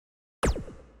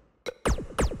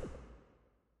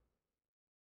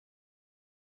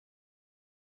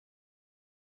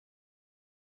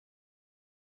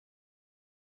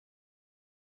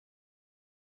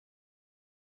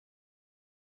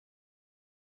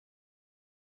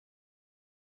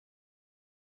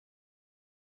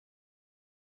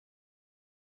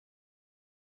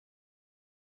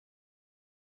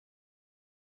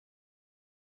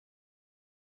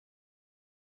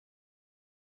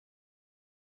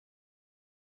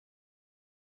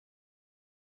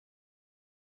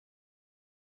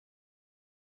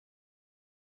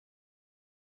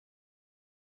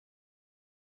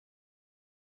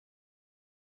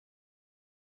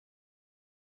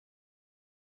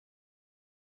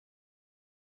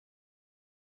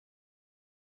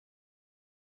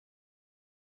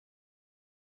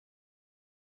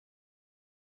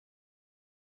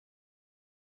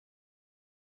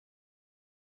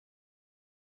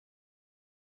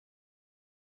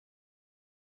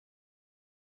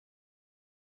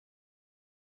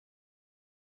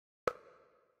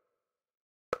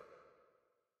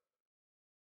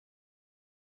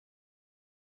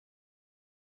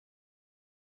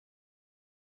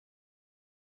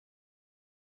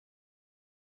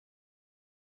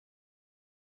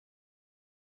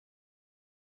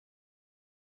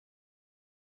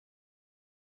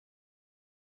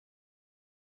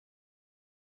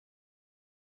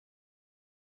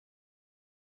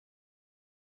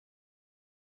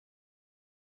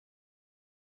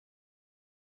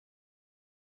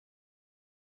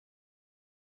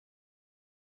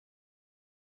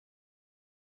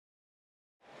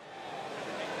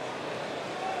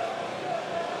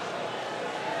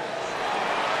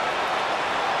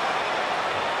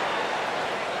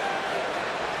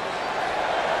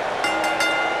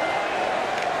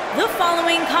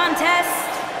following contest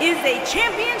is a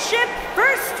championship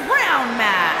first round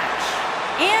match.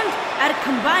 And at a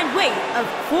combined weight of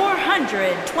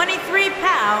 423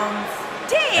 pounds,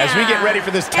 as we get ready for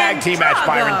this tag team match,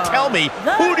 Byron, tell me,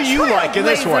 who do you like in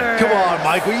this one? Come on,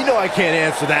 Michael, you know I can't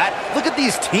answer that. Look at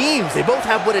these teams. They both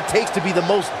have what it takes to be the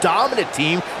most dominant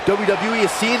team WWE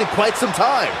has seen in quite some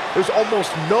time. There's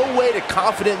almost no way to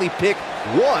confidently pick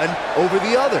one over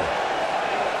the other.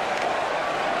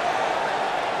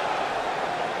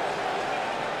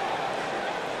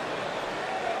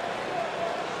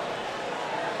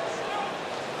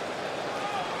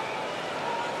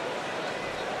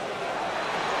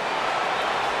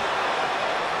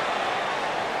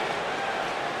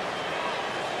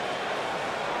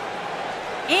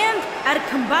 And at a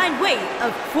combined weight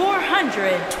of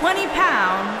 420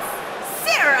 pounds,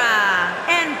 Sarah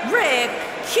and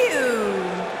Riku,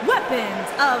 weapons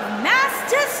of mass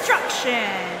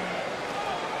destruction.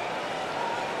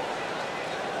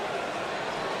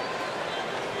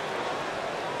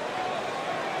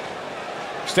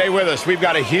 Stay with us. We've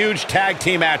got a huge tag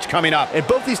team match coming up. And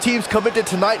both these teams come into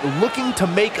tonight looking to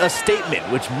make a statement,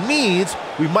 which means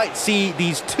we might see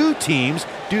these two teams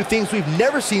do things we've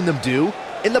never seen them do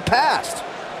in the past.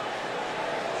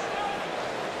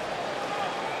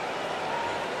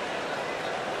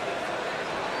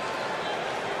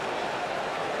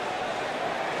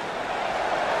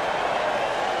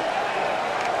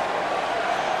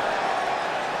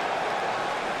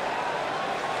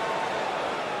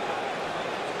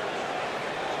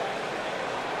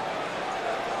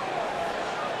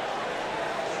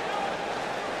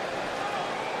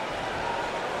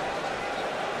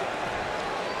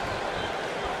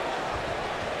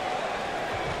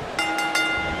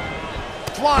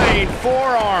 Flying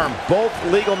forearm. Both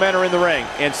legal men are in the ring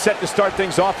and set to start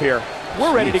things off here.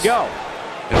 We're ready to go.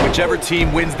 And whichever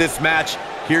team wins this match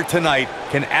here tonight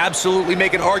can absolutely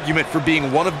make an argument for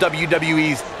being one of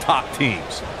WWE's top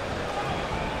teams.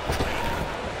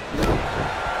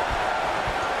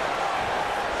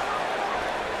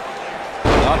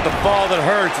 Not the fall that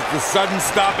hurts, it's the sudden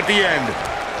stop at the end.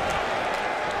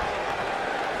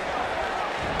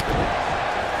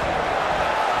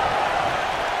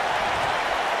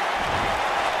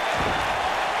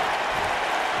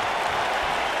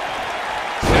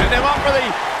 Him up for the...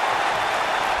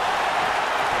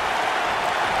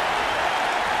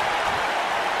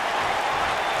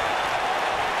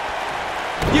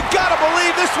 You gotta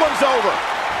believe this one's over.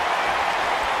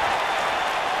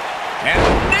 And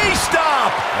knee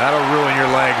stomp. That'll ruin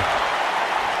your leg.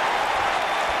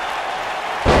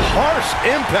 Harsh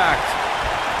impact.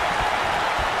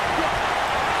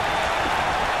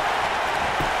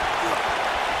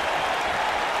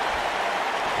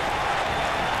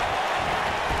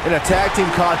 In a tag team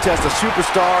contest, a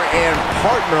superstar and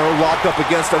partner lock up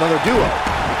against another duo.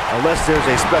 Unless there's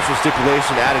a special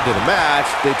stipulation added to the match,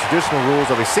 the traditional rules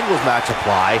of a singles match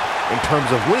apply in terms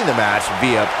of winning the match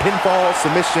via pinfall,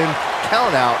 submission,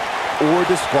 countout, or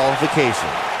disqualification.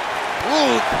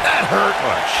 Ooh, that hurt.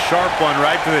 Oh, a sharp one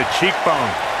right to the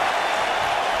cheekbone.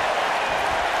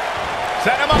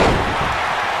 Set him up.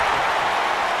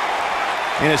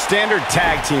 In a standard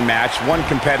tag team match, one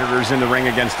competitor is in the ring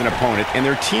against an opponent, and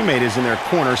their teammate is in their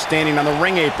corner standing on the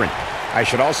ring apron. I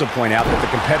should also point out that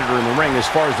the competitor in the ring, as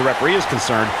far as the referee is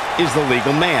concerned, is the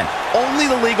legal man. Only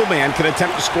the legal man can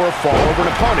attempt to score a fall over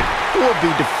an opponent or be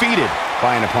defeated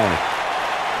by an opponent.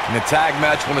 In a tag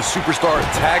match, when a superstar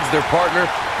tags their partner,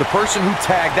 the person who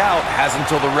tagged out has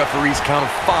until the referee's count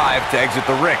of 5 to exit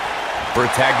the ring. For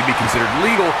a tag to be considered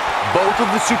legal, both of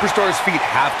the superstars' feet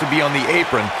have to be on the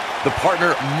apron. The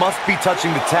partner must be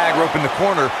touching the tag rope in the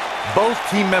corner, both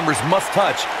team members must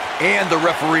touch, and the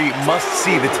referee must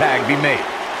see the tag be made.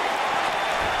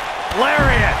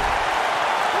 Lariat!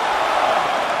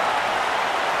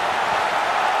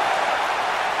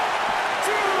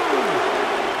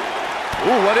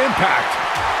 Ooh, what impact.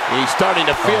 He's starting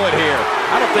to feel it here.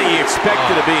 I don't think he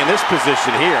expected to be in this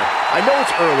position here. I know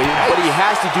it's early, but he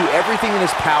has to do everything in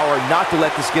his power not to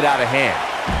let this get out of hand.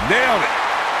 Nailed it.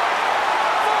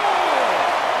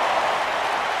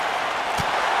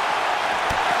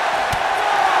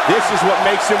 This is what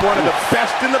makes him one of the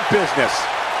best in the business.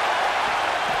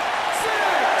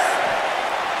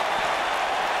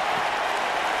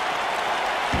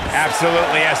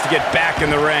 Absolutely has to get back in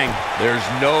the ring. There's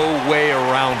no way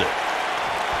around it.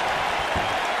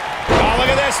 Oh,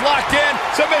 look at this, locked in.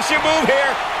 Submission move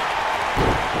here.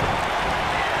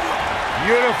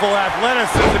 Beautiful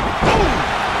athleticism. Boom!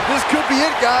 This could be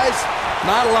it, guys.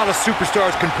 Not a lot of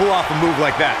superstars can pull off a move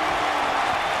like that.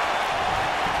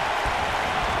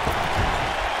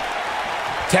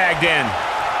 Tagged in.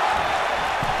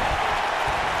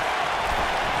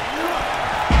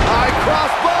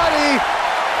 Crossbody.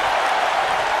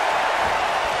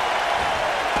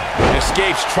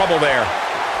 Escapes trouble there.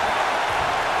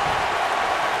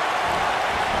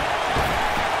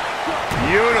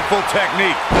 Beautiful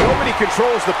technique. Nobody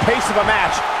controls the pace of a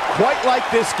match quite like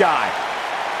this guy.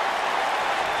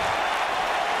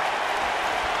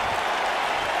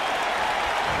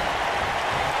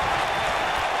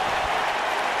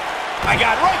 I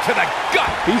got right to the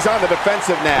gut. He's on the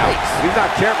defensive now. If he's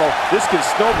not careful, this can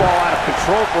snowball out of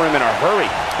control for him in a hurry.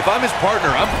 If I'm his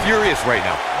partner, I'm furious right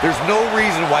now. There's no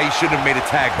reason why he shouldn't have made a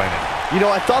tag by now. You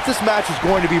know, I thought this match was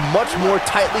going to be much more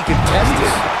tightly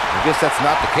contested. I guess that's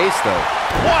not the case, though.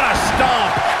 What a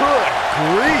stomp. Good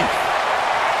grief.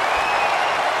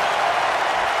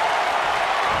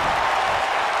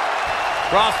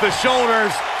 Across the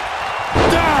shoulders.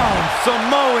 Down,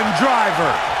 Samoan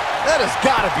driver. That has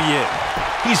got to be it.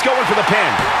 He's going for the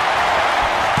pin.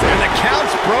 And the count's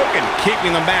broken,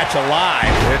 keeping the match alive.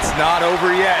 It's not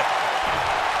over yet.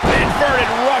 Inverted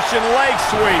Russian leg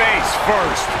sweep. Face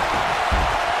first.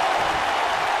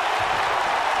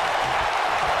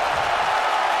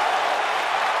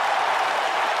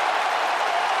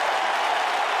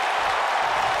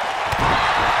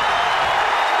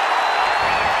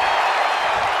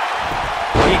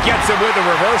 He gets him with a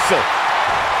reversal.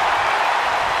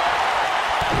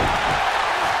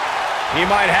 He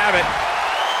might have it.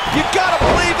 You gotta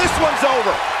believe this one's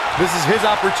over. This is his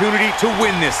opportunity to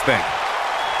win this thing.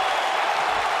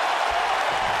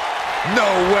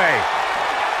 No way.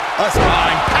 A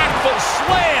impactful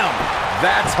slam.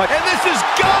 That's how... And this is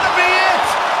gonna be it.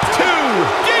 2,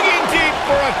 digging deep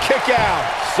for a kick out.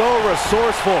 So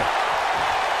resourceful.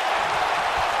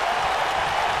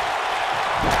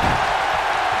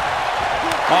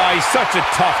 Oh, he's such a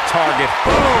tough target.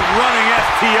 Boom, running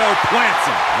FTO plants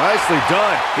him. Nicely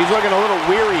done. He's looking a little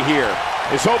weary here.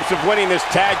 His hopes of winning this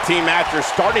tag team match are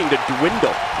starting to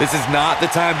dwindle. This is not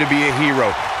the time to be a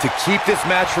hero. To keep this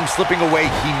match from slipping away,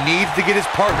 he needs to get his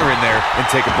partner in there and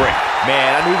take a break.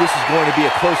 Man, I knew this was going to be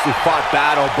a closely fought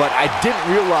battle, but I didn't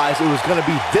realize it was going to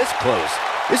be this close.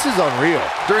 This is unreal.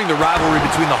 During the rivalry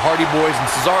between the Hardy Boys and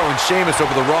Cesaro and Sheamus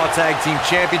over the Raw Tag Team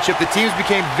Championship, the teams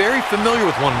became very familiar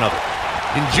with one another.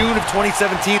 In June of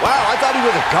 2017... Wow, I thought he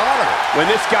was a goner. When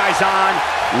this guy's on,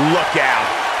 look out.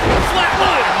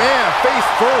 Flatline. Man, face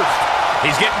first.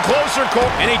 He's getting closer, Cole,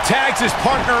 and he tags his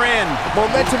partner in.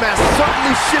 Momentum has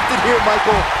certainly shifted here,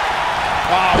 Michael.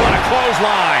 Oh, what a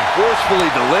clothesline.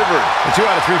 Forcefully delivered. The 2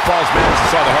 out of 3 falls match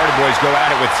that saw the Hardy Boys go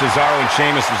at it with Cesaro and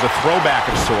Sheamus was a throwback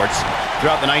of sorts.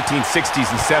 Throughout the 1960s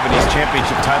and 70s,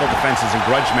 championship title defenses and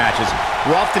grudge matches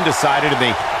were often decided in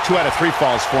the 2 out of 3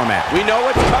 falls format. We know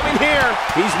what's coming here.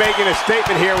 He's making a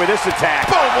statement here with this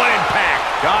attack. Boom, what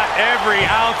impact. Got every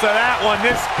ounce of that one.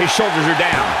 His shoulders are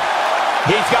down.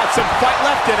 He's got some fight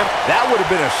left in him. That would have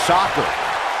been a shocker.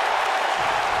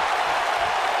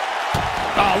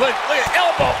 Oh, look at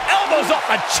elbows off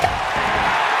the chest.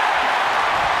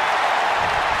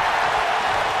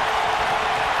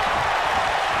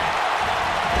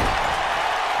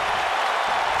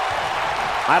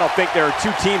 I don't think there are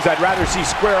 2 teams I'd rather see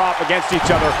square off against each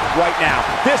other right now.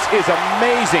 This is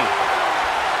amazing.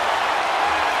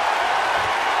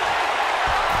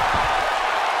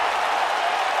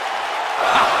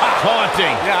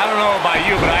 Taunting. Yeah, I don't know about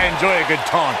you, but I enjoy a good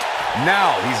taunt.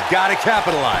 Now he's got to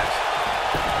capitalize.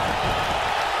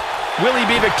 Will he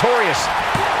be victorious?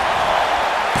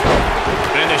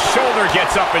 And the shoulder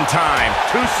gets up in time.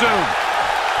 Too soon.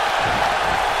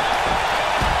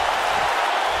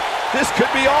 This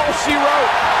could be all she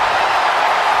wrote.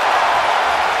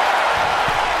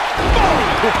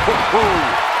 Boom!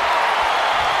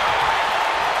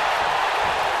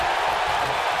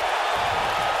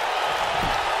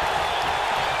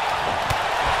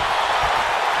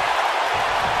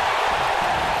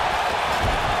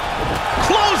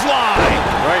 Clothesline!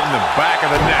 Right in the back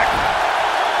of the neck.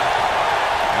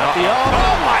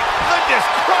 Oh my goodness,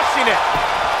 crushing it!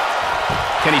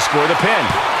 Can he score the pin?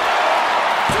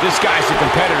 This guy's a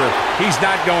competitor. He's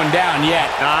not going down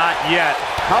yet. Not yet.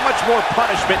 How much more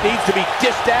punishment needs to be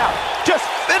dished out? Just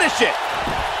finish it!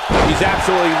 He's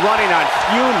absolutely running on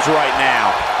fumes right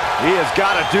now. He has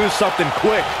got to do something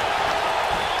quick.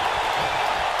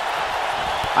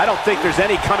 I don't think there's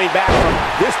any coming back from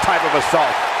this type of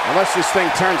assault. Unless this thing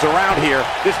turns around here,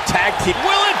 this tag team...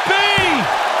 Will it be?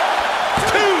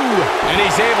 2! And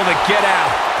he's able to get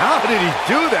out. How did he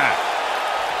do that?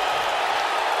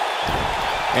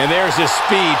 And there's his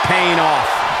speed paying off.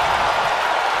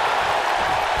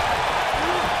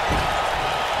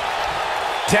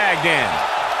 Tagged in.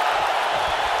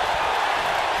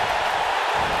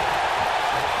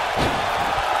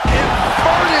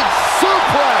 Inverted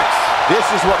This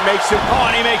is what makes him...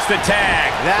 Oh, and he makes the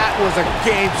tag. That was a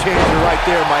game changer right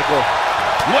there, Michael.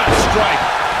 What a strike.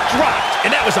 Dropped,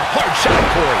 and that was a hard shot,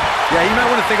 Corey. Yeah, you might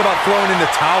want to think about throwing in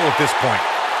the towel at this point.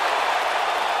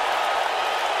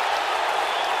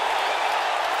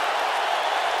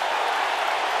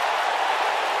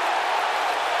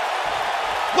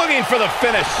 Looking for the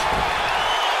finish.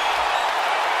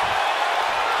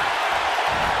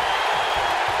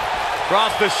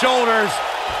 Across the shoulders.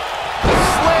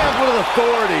 Slammed with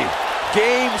authority.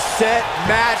 Game, set,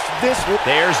 match.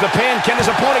 There's the pin. Can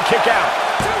his opponent kick out?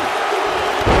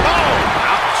 Oh,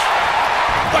 ouch.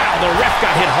 Wow, the ref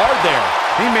got hit hard there.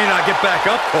 He may not get back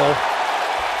up, Cole.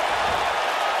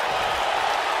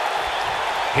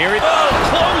 Here he... Oh,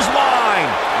 clothesline.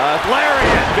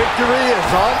 Lariat. Victory is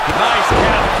on. Nice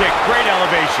calf kick. Great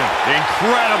elevation.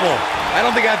 Incredible. I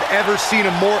don't think I've ever seen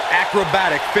a more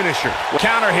acrobatic finisher.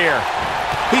 Counter here.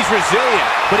 He's resilient,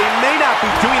 but he may not be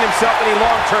doing himself any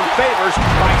long-term favors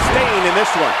by staying in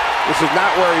this one. This is not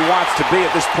where he wants to be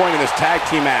at this point in this tag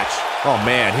team match. Oh,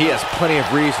 man, he has plenty of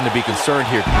reason to be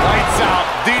concerned here. Lights out.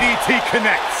 DDT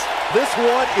connects. This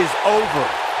one is over.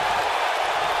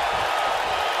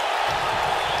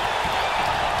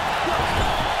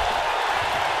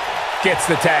 Gets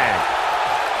the tag.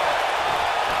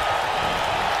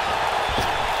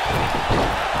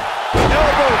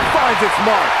 Elbow finds its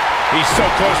mark. He's so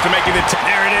close to making the...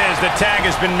 There it is. The tag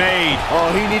has been made. Oh,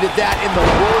 he needed that in the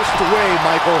worst way,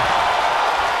 Michael.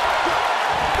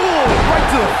 Oh, right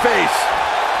to the face.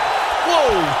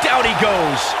 Whoa, down he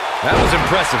goes. That was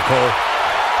impressive, Cole.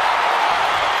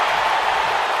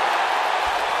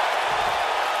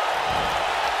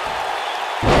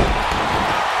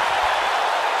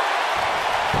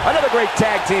 Another great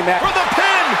tag team match. For the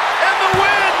pin and the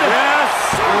win. Yes.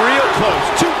 Real close.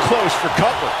 Too close for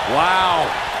cover. Wow.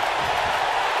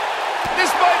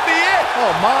 This might be it.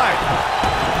 Oh, my.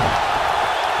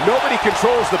 Nobody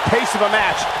controls the pace of a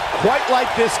match quite like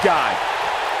this guy.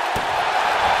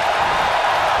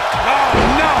 Oh,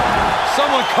 no.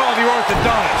 Someone call the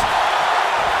orthodontist.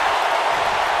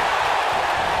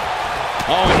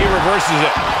 Oh, and he reverses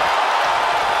it.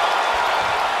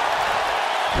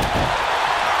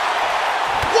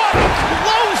 What a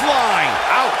clothesline.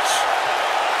 Ouch.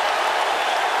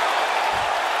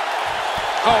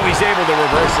 Oh, he's able to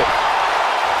reverse it.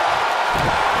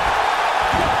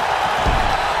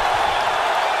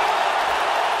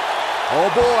 Oh,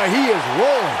 boy, he is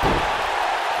rolling.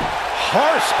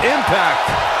 Harsh impact.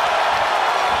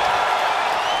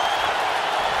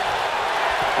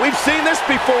 We've seen this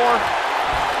before.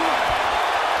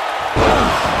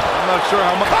 I'm not sure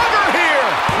how much. Cover here.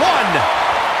 1,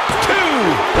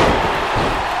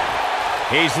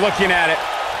 2. He's looking at it.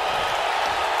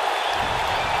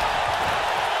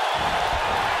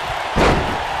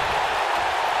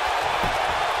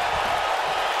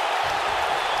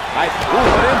 Ooh,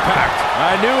 what impact.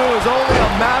 I knew it was only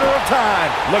a matter of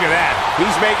time. Look at that.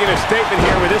 He's making a statement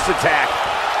here with this attack.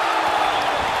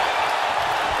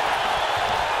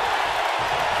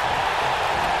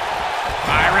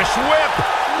 Irish whip.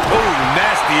 Ooh,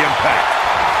 nasty impact.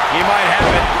 He might have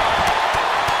it.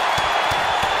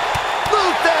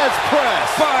 Luthez press.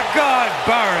 By God,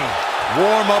 Baron.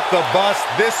 Warm up the bus.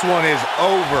 This one is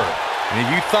over. And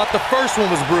you thought the first one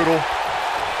was brutal.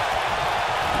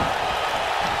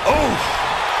 Oh.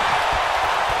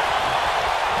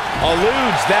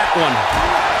 Eludes that one.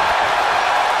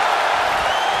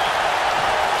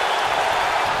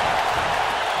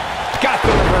 Got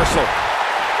the reversal.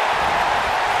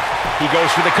 He goes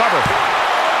for the cover.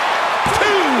 2!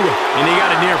 And he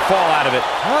got a near fall out of it.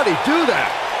 How'd he do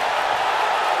that?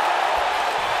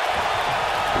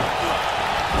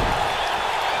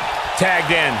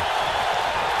 Tagged in.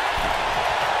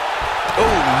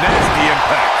 Oh, nasty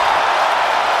impact.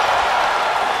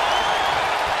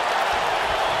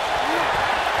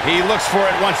 He looks for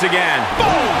it once again.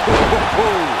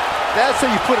 Boom! That's how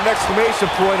you put an exclamation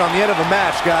point on the end of a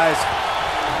match, guys.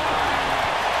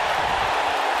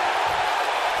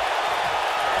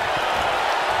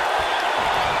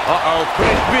 Uh-oh, could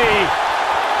it be?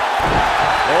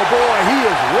 Oh, boy, he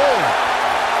is rolling.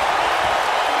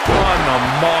 On the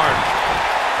mark.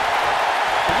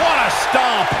 What a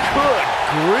stomp. Good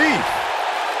grief.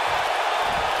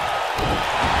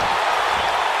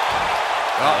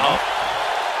 Uh-oh.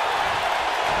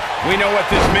 We know what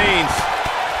this means.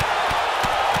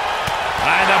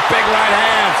 And the big right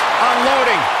hands.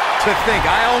 Unloading. To think,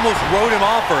 I almost wrote him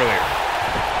off earlier.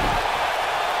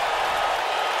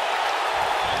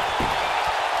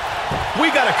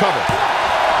 We got a cover.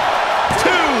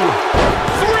 2,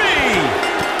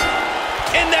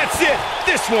 3. And that's it.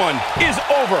 This one is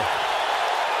over.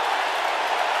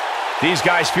 These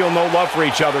guys feel no love for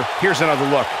each other. Here's another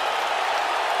look.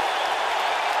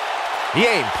 He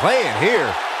ain't playing here.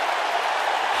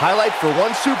 Highlight for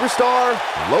one superstar,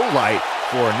 low light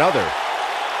for another.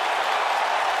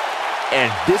 And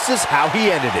this is how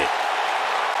he ended it.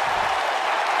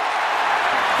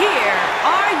 Here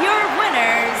are your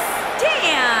winners,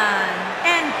 Dan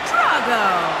and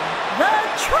Drago, the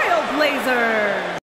Trailblazers.